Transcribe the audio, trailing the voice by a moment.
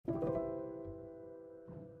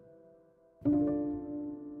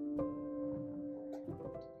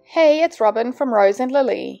Hey, it's Robin from Rose and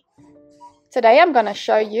Lily. Today I'm going to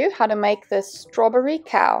show you how to make this strawberry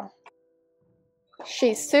cow.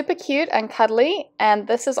 She's super cute and cuddly, and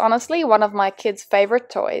this is honestly one of my kids' favorite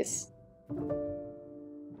toys.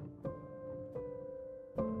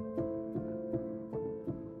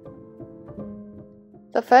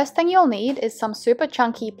 The first thing you'll need is some super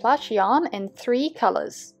chunky plush yarn in 3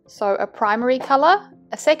 colors. So a primary color,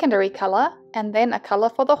 a secondary color, and then a color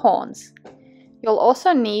for the horns. You'll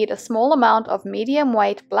also need a small amount of medium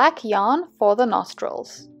weight black yarn for the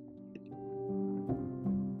nostrils.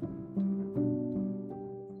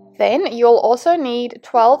 Then you'll also need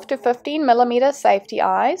 12 to 15 millimeter safety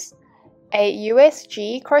eyes, a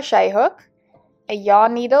USG crochet hook, a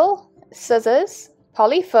yarn needle, scissors,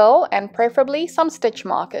 polyfill, and preferably some stitch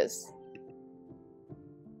markers.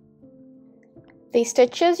 The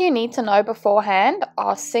stitches you need to know beforehand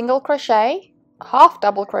are single crochet, half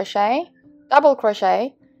double crochet, double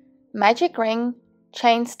crochet, magic ring,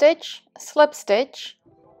 chain stitch, slip stitch,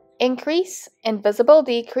 increase, invisible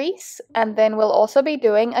decrease, and then we'll also be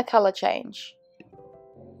doing a color change.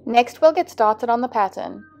 Next we'll get started on the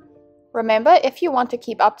pattern. Remember, if you want to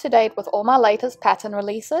keep up to date with all my latest pattern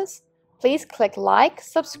releases, please click like,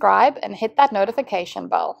 subscribe, and hit that notification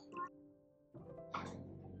bell.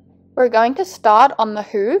 We're going to start on the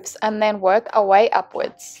hooves and then work our way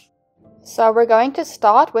upwards. So we're going to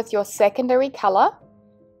start with your secondary color,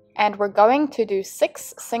 and we're going to do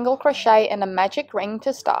 6 single crochet in a magic ring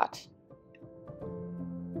to start.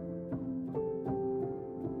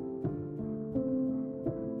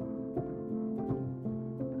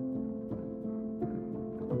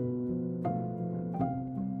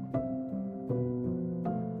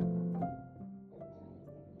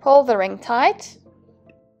 Pull the ring tight.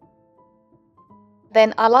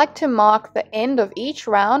 Then I like to mark the end of each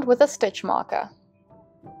round with a stitch marker.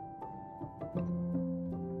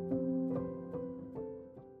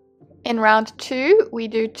 In round 2, we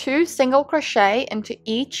do 2 single crochet into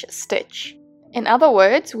each stitch. In other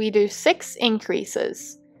words, we do 6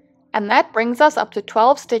 increases, and that brings us up to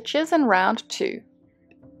 12 stitches in round 2.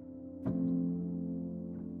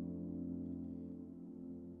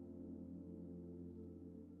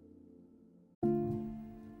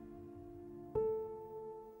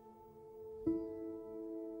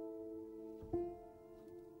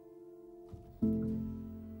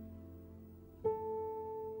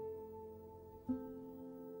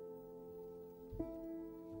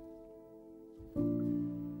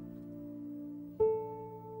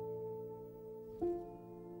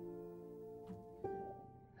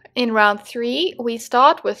 In round 3, we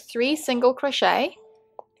start with 3 single crochet,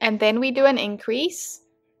 and then we do an increase,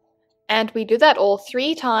 and we do that all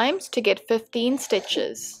 3 times to get 15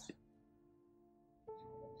 stitches.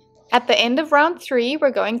 At the end of round 3,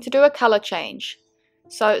 we're going to do a color change.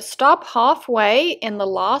 So stop halfway in the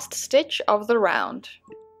last stitch of the round.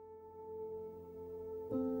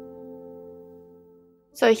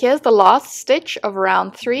 So here's the last stitch of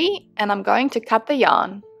round 3, and I'm going to cut the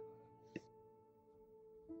yarn.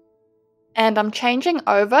 And I'm changing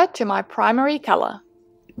over to my primary color.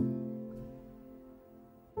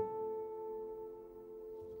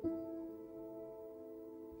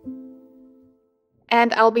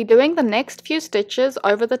 And I'll be doing the next few stitches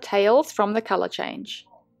over the tails from the color change.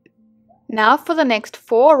 Now for the next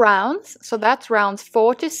 4 rounds, so that's rounds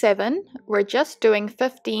 4 to 7, we're just doing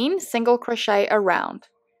 15 single crochet a round.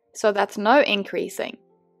 So that's no increasing.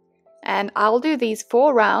 And I'll do these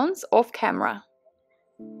 4 rounds off camera.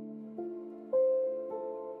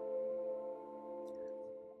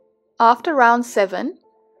 After round 7,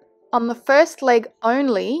 on the first leg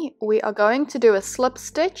only, we are going to do a slip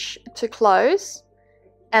stitch to close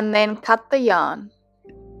and then cut the yarn.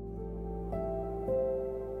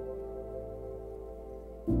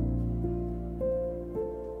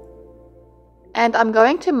 And I'm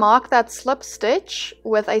going to mark that slip stitch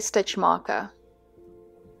with a stitch marker.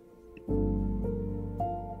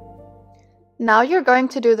 Now you're going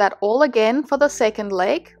to do that all again for the second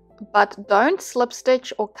leg, but don't slip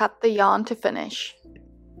stitch or cut the yarn to finish.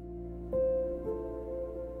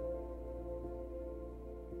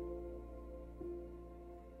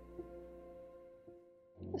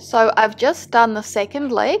 So I've just done the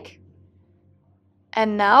second leg,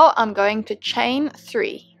 and now I'm going to chain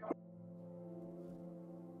 3.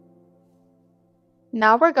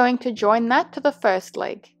 Now we're going to join that to the first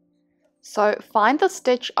leg. So find the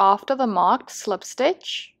stitch after the marked slip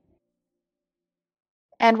stitch,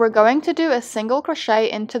 and we're going to do a single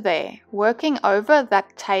crochet into there, working over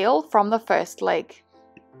that tail from the first leg.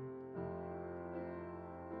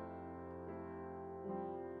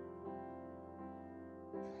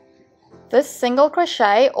 This single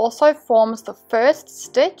crochet also forms the first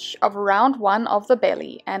stitch of round 1 of the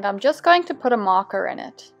belly, and I'm just going to put a marker in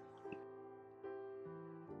it.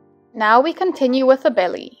 Now we continue with the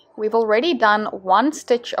belly. We've already done 1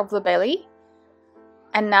 stitch of the belly,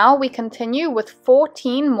 and now we continue with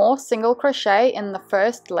 14 more single crochet in the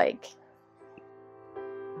first leg.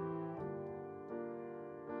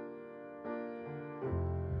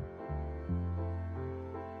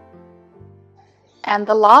 And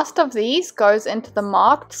the last of these goes into the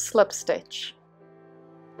marked slip stitch.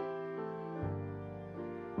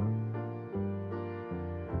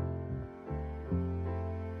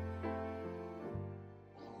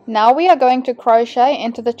 Now we are going to crochet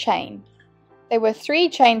into the chain. There were 3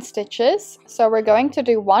 chain stitches, so we're going to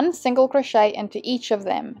do 1 single crochet into each of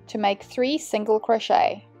them to make 3 single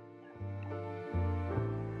crochet.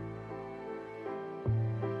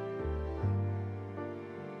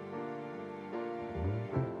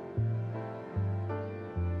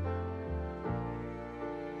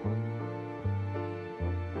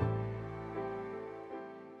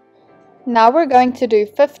 Now we're going to do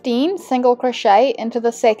 15 single crochet into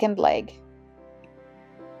the second leg.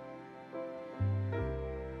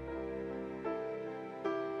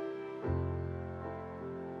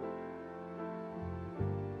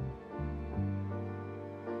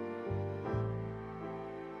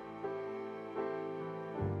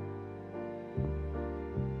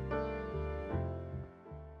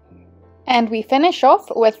 And we finish off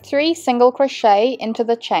with 3 single crochet into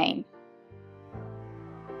the chain.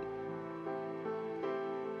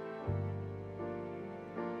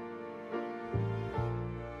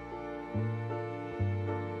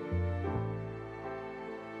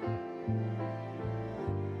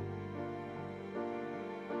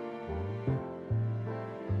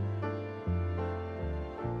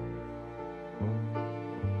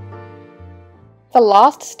 The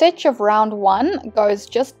last stitch of round 1 goes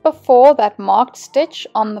just before that marked stitch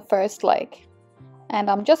on the first leg. And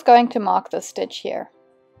I'm just going to mark this stitch here.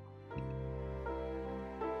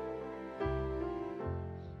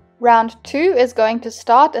 Round 2 is going to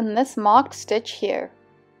start in this marked stitch here.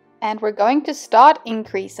 And we're going to start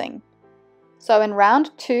increasing. So in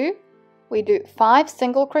round 2, we do 5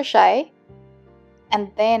 single crochet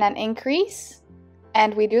and then an increase.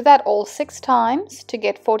 And we do that all 6 times to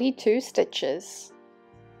get 42 stitches.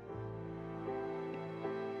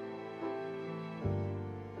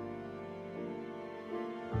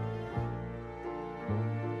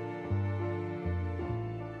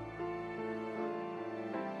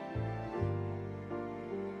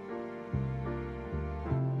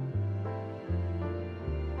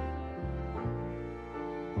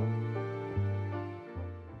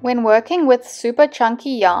 When working with super chunky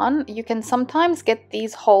yarn, you can sometimes get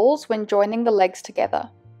these holes when joining the legs together.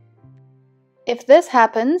 If this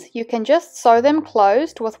happens, you can just sew them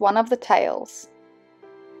closed with one of the tails.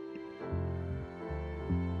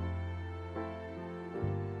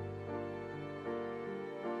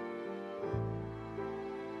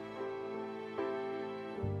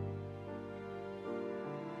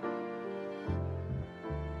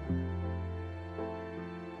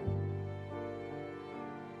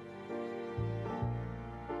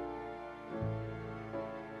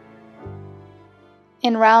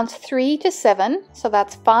 In rounds 3 to 7, so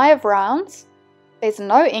that's 5 rounds, there's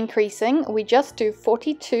no increasing, we just do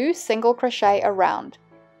 42 single crochet a round.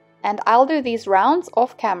 And I'll do these rounds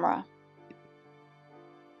off camera.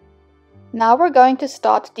 Now we're going to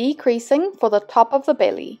start decreasing for the top of the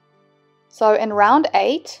belly. So in round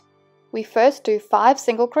 8, we first do 5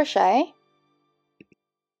 single crochet.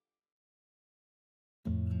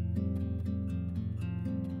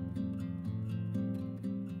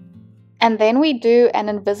 And then we do an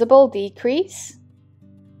invisible decrease.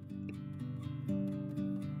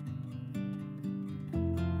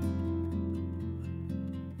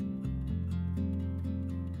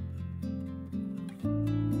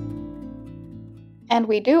 And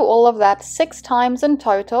we do all of that 6 times in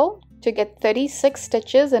total to get 36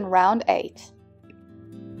 stitches in round 8.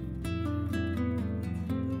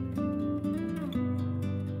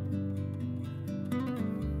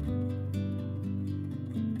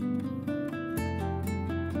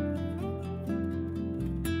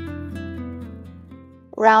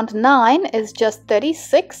 Round 9 is just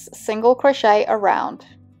 36 single crochet a round.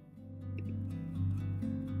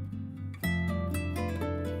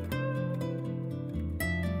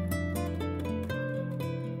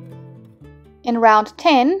 In round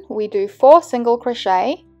 10, we do 4 single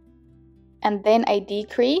crochet and then a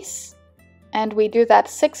decrease, and we do that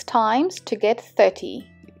 6 times to get 30.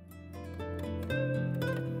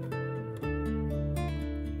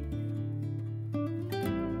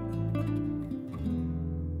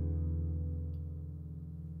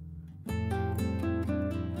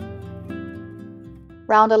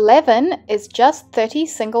 Round 11 is just 30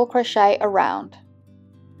 single crochet around.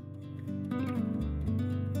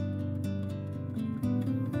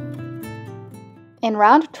 In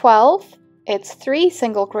round 12, it's 3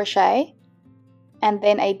 single crochet and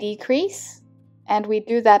then a decrease, and we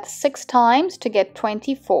do that 6 times to get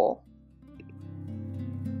 24.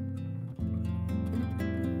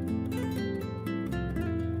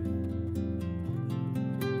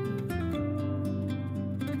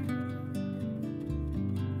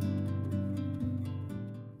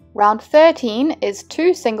 Round 13 is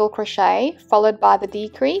 2 single crochet followed by the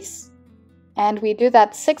decrease, and we do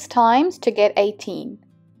that 6 times to get 18.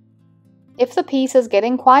 If the piece is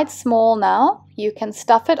getting quite small now, you can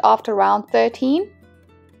stuff it after round 13,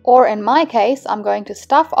 or in my case, I'm going to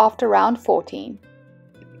stuff after round 14.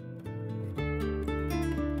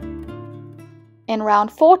 In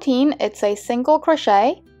round 14, it's a single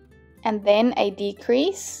crochet and then a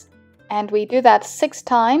decrease, and we do that 6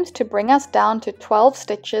 times to bring us down to 12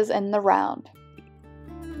 stitches in the round.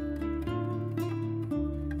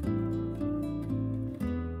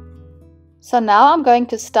 So now I'm going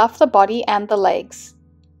to stuff the body and the legs.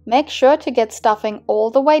 Make sure to get stuffing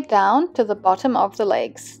all the way down to the bottom of the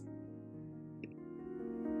legs.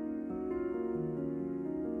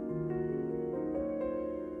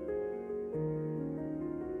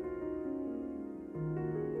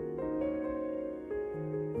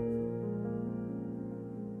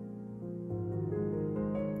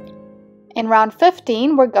 In round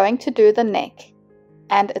 15, we're going to do the neck,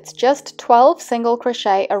 and it's just 12 single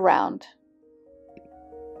crochet around.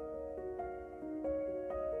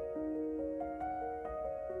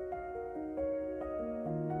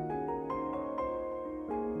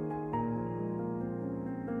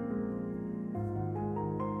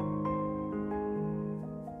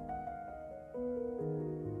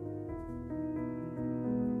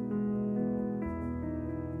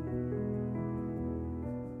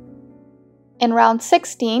 In round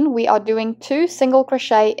 16, we are doing 2 single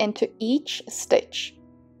crochet into each stitch.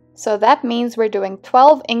 So that means we're doing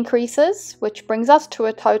 12 increases, which brings us to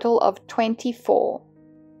a total of 24.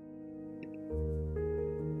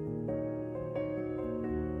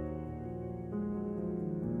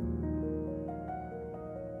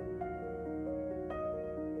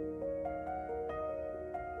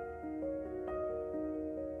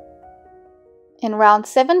 In round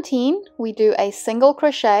 17, we do a single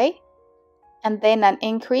crochet and then an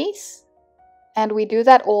increase, and we do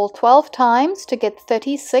that all 12 times to get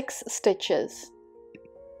 36 stitches.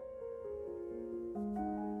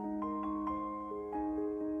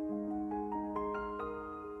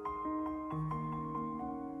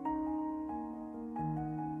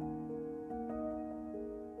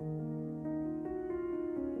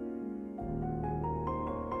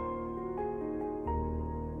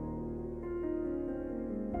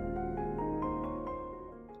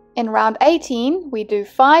 In round 18, we do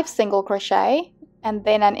 5 single crochet and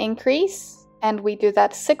then an increase, and we do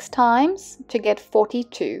that 6 times to get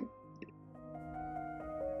 42.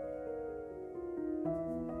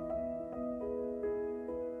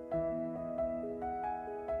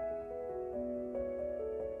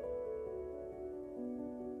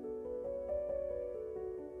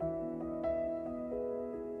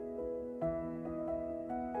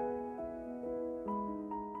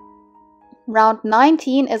 Round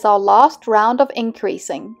 19 is our last round of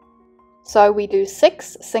increasing. So we do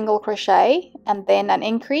 6 single crochet and then an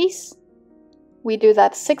increase. We do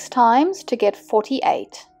that 6 times to get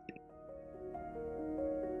 48.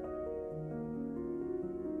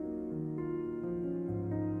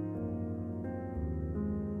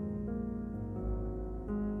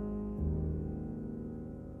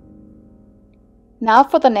 Now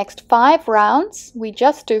for the next 5 rounds, we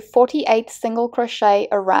just do 48 single crochet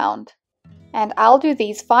a round. And I'll do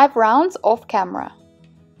these 5 rounds off camera.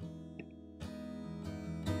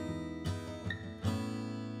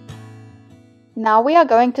 Now we are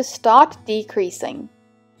going to start decreasing.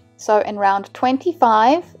 So in round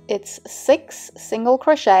 25, it's 6 single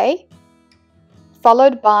crochet,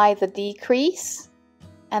 followed by the decrease,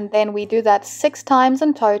 and then we do that 6 times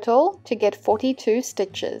in total to get 42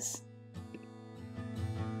 stitches.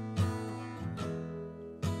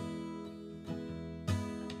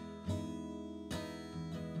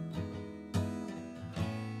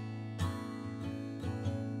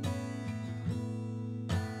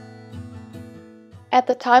 At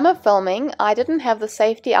the time of filming, I didn't have the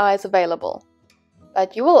safety eyes available,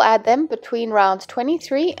 but you will add them between rounds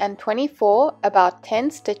 23 and 24, about 10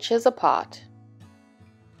 stitches apart.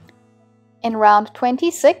 In round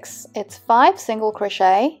 26, it's 5 single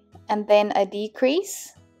crochet and then a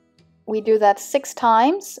decrease. We do that 6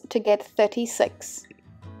 times to get 36.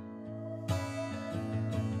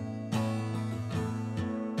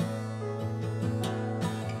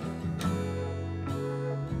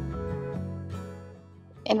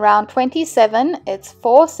 In round 27, it's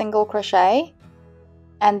 4 single crochet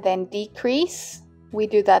and then decrease. We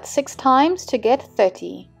do that 6 times to get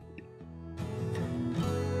 30.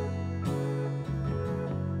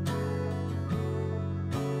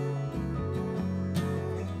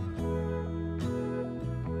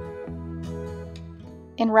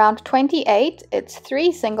 In round 28, it's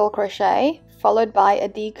 3 single crochet followed by a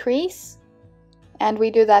decrease, and we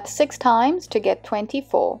do that 6 times to get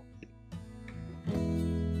 24.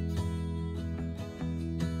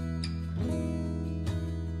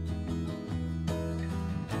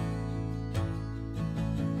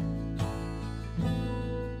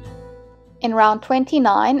 In round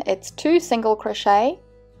 29, it's 2 single crochet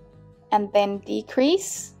and then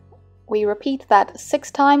decrease. We repeat that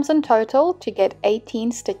 6 times in total to get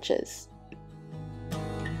 18 stitches.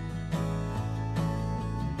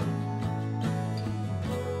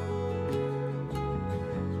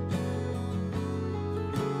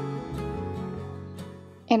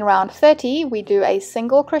 In round 30, we do a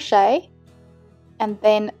single crochet and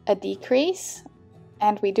then a decrease,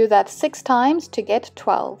 and we do that 6 times to get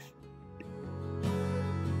 12.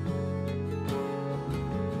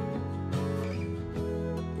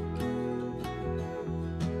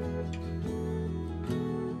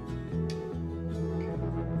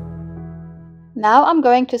 Now I'm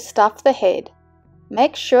going to stuff the head.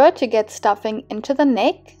 Make sure to get stuffing into the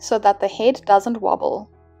neck so that the head doesn't wobble.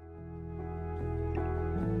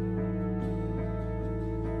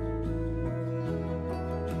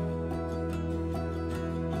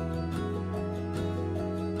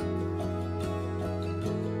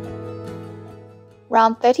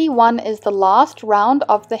 Round 31 is the last round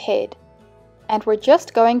of the head, and we're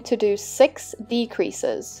just going to do 6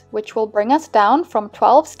 decreases, which will bring us down from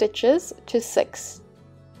 12 stitches to 6.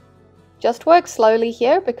 Just work slowly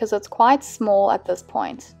here because it's quite small at this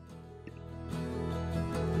point.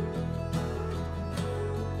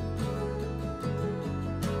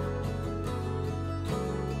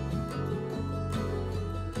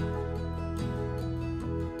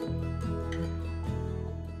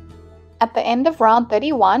 At the end of round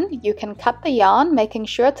 31, you can cut the yarn, making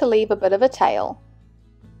sure to leave a bit of a tail.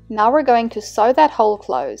 Now we're going to sew that hole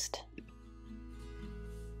closed.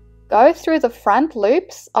 Go through the front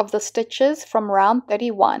loops of the stitches from round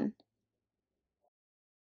 31.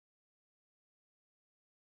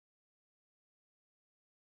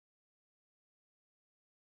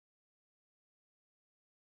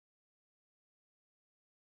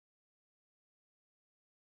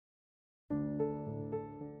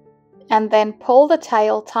 And then pull the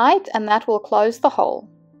tail tight, and that will close the hole.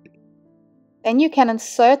 Then you can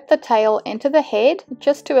insert the tail into the head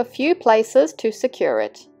just to a few places to secure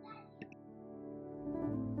it.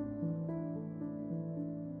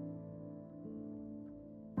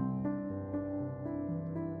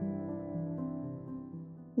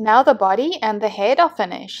 Now the body and the head are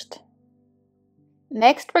finished.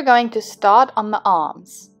 Next we're going to start on the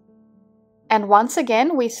arms. And once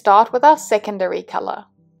again we start with our secondary color.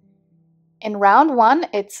 In round 1,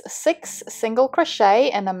 it's 6 single crochet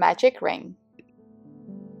and a magic ring.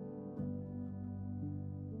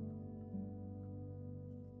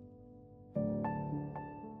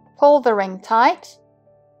 Pull the ring tight,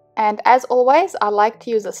 and as always I like to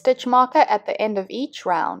use a stitch marker at the end of each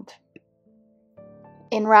round.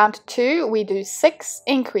 In round 2, we do 6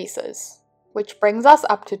 increases, which brings us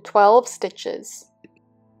up to 12 stitches.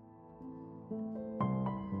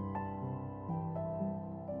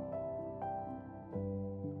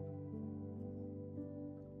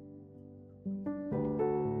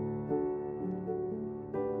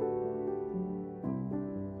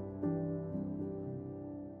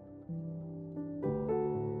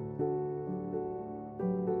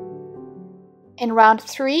 In round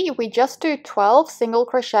 3, we just do 12 single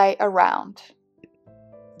crochet a round.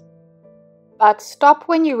 But stop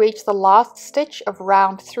when you reach the last stitch of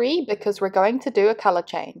round 3 because we're going to do a color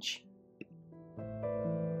change.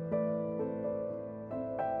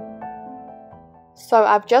 So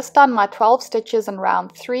I've just done my 12 stitches in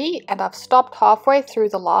round 3 and I've stopped halfway through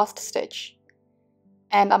the last stitch.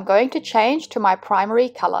 And I'm going to change to my primary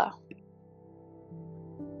color.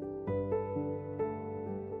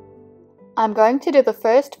 I'm going to do the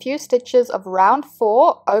first few stitches of round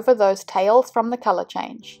 4 over those tails from the color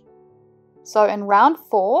change. So in round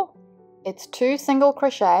 4, it's 2 single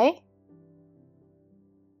crochet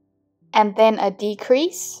and then a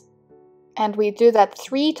decrease, and we do that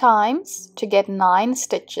 3 times to get 9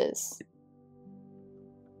 stitches.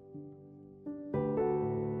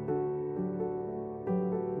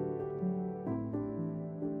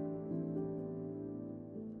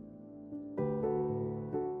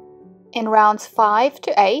 In rounds 5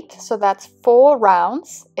 to 8, so that's 4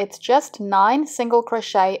 rounds, it's just 9 single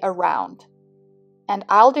crochet a round. And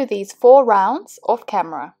I'll do these 4 rounds off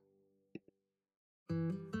camera.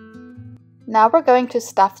 Now we're going to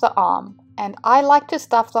stuff the arm, and I like to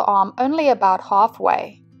stuff the arm only about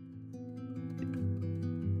halfway.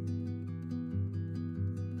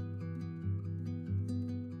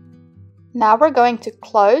 Now we're going to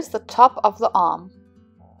close the top of the arm.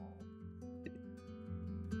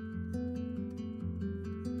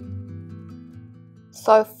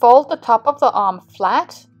 So fold the top of the arm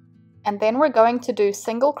flat, and then we're going to do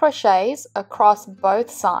single crochets across both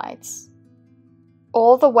sides,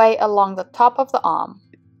 all the way along the top of the arm.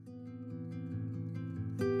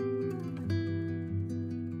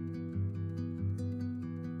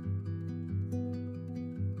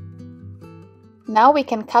 Now we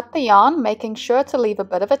can cut the yarn, making sure to leave a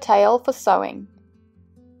bit of a tail for sewing.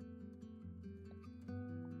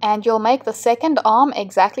 And you'll make the second arm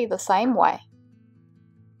exactly the same way.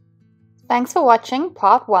 Thanks for watching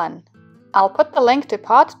part 1. I'll put the link to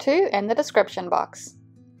part 2 in the description box.